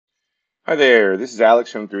Hi there, this is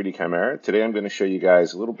Alex from 3D Chimera. Today I'm going to show you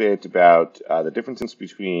guys a little bit about the differences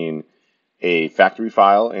between a factory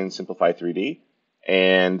file in Simplify3D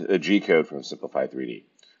and a G-code from Simplify3D.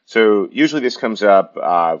 So usually this comes up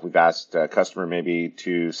if we've asked a customer maybe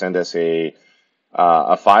to send us a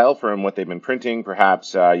file from what they've been printing.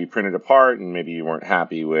 Perhaps you printed a part and maybe you weren't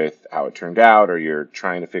happy with how it turned out, or you're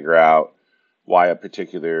trying to figure out why a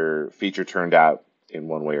particular feature turned out in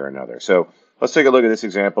one way or another. So let's take a look at this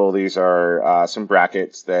example. These are some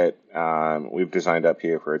brackets that we've designed up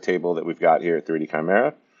here for a table that we've got here at 3D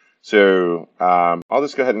Chimera. So I'll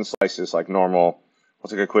just go ahead and slice this like normal. We'll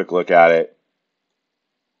take a quick look at it.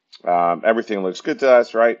 Everything looks good to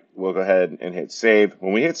us, right? We'll go ahead and hit save.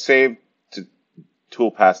 When we hit save to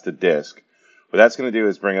toolpath to disk, what that's going to do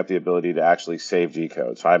is bring up the ability to actually save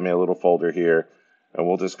G-code. So I made a little folder here, and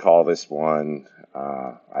we'll just call this one,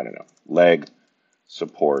 I don't know, leg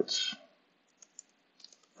supports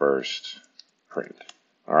first print.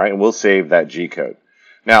 All right, and we'll save that G-code.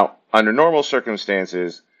 Now, under normal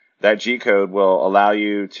circumstances, that G-code will allow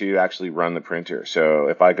you to actually run the printer. So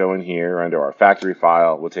if I go in here under our factory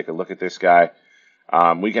file, we'll take a look at this guy.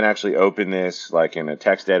 We can actually open this like in a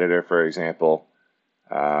text editor, for example.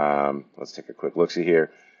 Let's take a quick look-see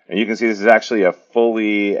here. And you can see this is actually a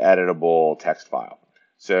fully editable text file.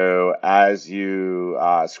 So as you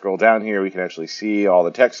scroll down here, we can actually see all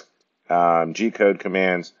the text G-code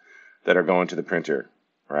commands that are going to the printer,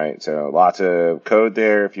 right? So lots of code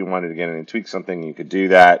there. If you wanted to get in and tweak something, you could do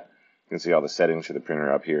that. You can see all the settings for the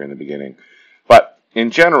printer up here in the beginning. But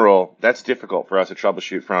in general, that's difficult for us to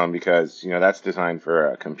troubleshoot from because, that's designed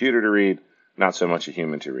for a computer to read, not so much a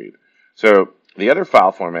human to read. So the other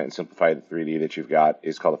file format in Simplify3D that you've got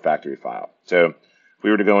is called a factory file. So if we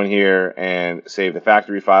were to go in here and save the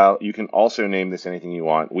factory file, you can also name this anything you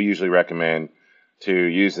want. We usually recommend to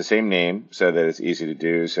use the same name so that it's easy to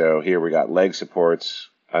do. So here we got leg supports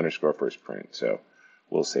underscore first print. So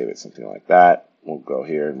we'll save it something like that. We'll go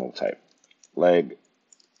here and we'll type leg.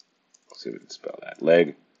 Let's see if we can spell that.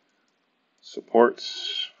 Leg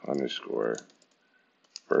supports underscore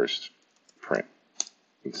first print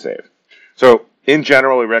and save. So in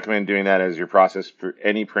general, we recommend doing that as your process for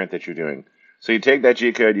any print that you're doing. So you take that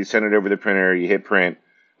G-code, you send it over the printer, you hit print.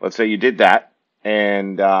 Let's say you did that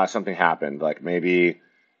and something happened. Like maybe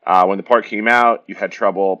when the part came out, you had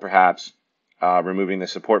trouble perhaps removing the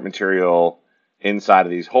support material inside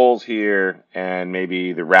of these holes here, and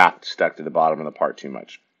maybe the raft stuck to the bottom of the part too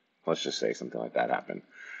much. Let's just say something like that happened.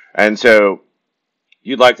 And so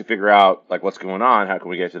you'd like to figure out like what's going on, how can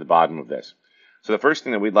we get to the bottom of this? So the first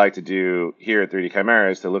thing that we'd like to do here at 3D Chimera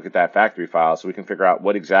is to look at that factory file so we can figure out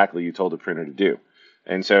what exactly you told the printer to do.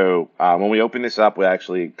 And so when we open this up, we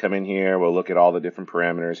actually come in here, we'll look at all the different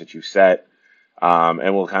parameters that you set,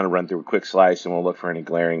 and we'll kind of run through a quick slice and we'll look for any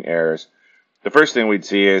glaring errors. The first thing we'd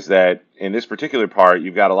see is that in this particular part,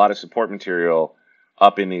 you've got a lot of support material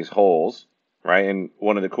up in these holes, right? And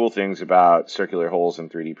one of the cool things about circular holes in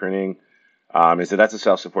 3D printing is that that's a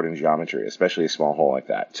self-supporting geometry, especially a small hole like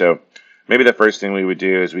that. So maybe the first thing we would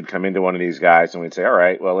do is we'd come into one of these guys and we'd say, all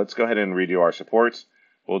right, well, let's go ahead and redo our supports.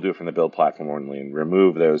 We'll do it from the build platform only and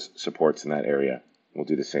remove those supports in that area. We'll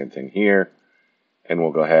do the same thing here, and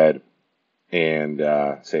we'll go ahead and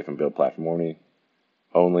say from build platform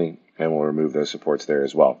only, and we'll remove those supports there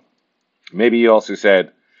as well. Maybe you also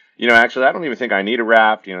said, actually, I don't even think I need a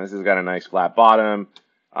raft. This has got a nice flat bottom.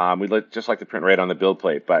 We'd just like to print right on the build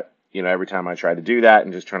plate, but every time I try to do that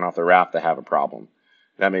and just turn off the raft, I have a problem.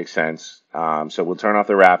 That makes sense. So we'll turn off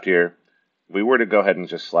the raft here. If we were to go ahead and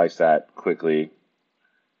just slice that quickly,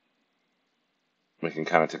 we can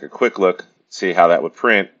kind of take a quick look, see how that would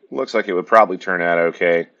print. Looks like it would probably turn out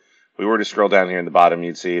okay. If we were to scroll down here in the bottom,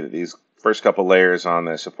 you'd see that these first couple layers on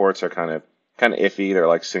the supports are kind of iffy. They're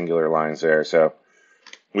like singular lines there. So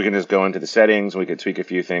we can just go into the settings. We could tweak a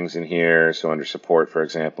few things in here. So under support, for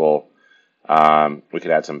example, we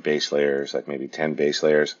could add some base layers, like maybe 10 base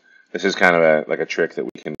layers. This is kind of like a trick that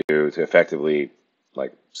we can do to effectively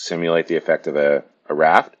like simulate the effect of a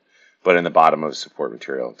raft, but in the bottom of the support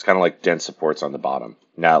material. It's kind of like dense supports on the bottom.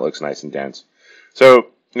 Now it looks nice and dense. So,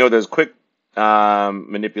 those quick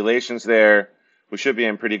manipulations there, we should be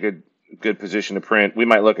in pretty good position to print. We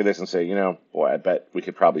might look at this and say, boy, I bet we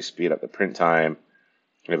could probably speed up the print time.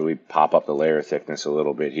 Maybe we pop up the layer thickness a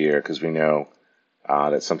little bit here because we know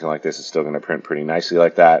that something like this is still going to print pretty nicely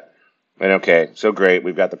like that. And okay, so great.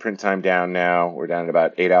 We've got the print time down now. We're down at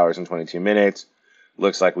about 8 hours and 22 minutes.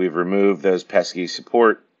 Looks like we've removed those pesky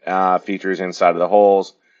support features inside of the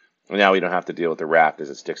holes. And now we don't have to deal with the raft as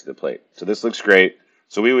it sticks to the plate. So this looks great.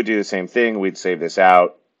 So we would do the same thing. We'd save this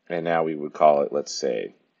out. And now we would call it, let's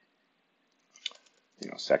say,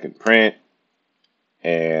 second print,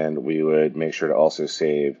 and we would make sure to also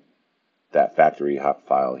save that factory hop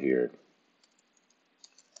file here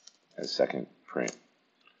as second print.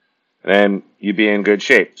 And then you'd be in good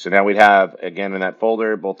shape. So now we'd have, again, in that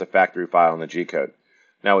folder, both the factory file and the G-code.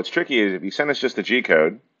 Now what's tricky is if you send us just the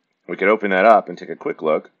G-code, we could open that up and take a quick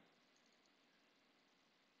look.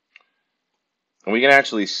 And we can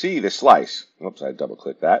actually see the slice. Whoops, I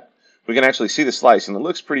double-clicked that. We can actually see the slice, and it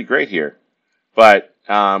looks pretty great here. But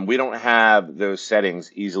we don't have those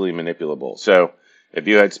settings easily manipulable. So if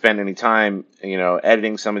you had spent any time,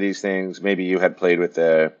 editing some of these things, maybe you had played with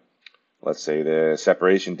the, let's say, the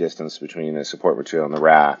separation distance between the support material and the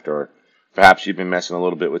raft, or perhaps you've been messing a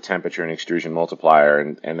little bit with temperature and extrusion multiplier,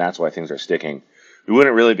 and that's why things are sticking. We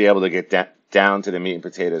wouldn't really be able to get down to the meat and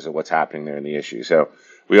potatoes of what's happening there in the issue. So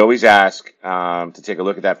we always ask to take a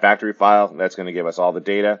look at that factory file. That's going to give us all the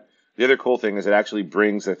data. The other cool thing is it actually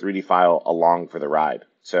brings the 3D file along for the ride.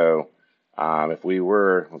 So if we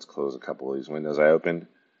were, let's close a couple of these windows I opened.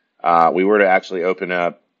 We were to actually open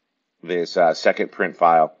up this second print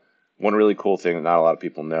file. One really cool thing that not a lot of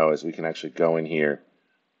people know is we can actually go in here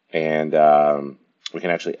and we can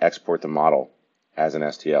actually export the model as an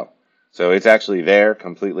STL. So it's actually there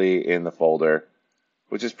completely in the folder,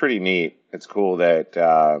 which is pretty neat. It's cool that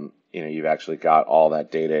you've actually got all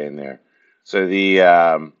that data in there. So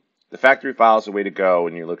the factory file is the way to go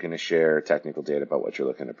when you're looking to share technical data about what you're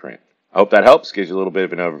looking to print. I hope that helps, gives you a little bit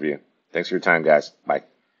of an overview. Thanks for your time, guys. Bye.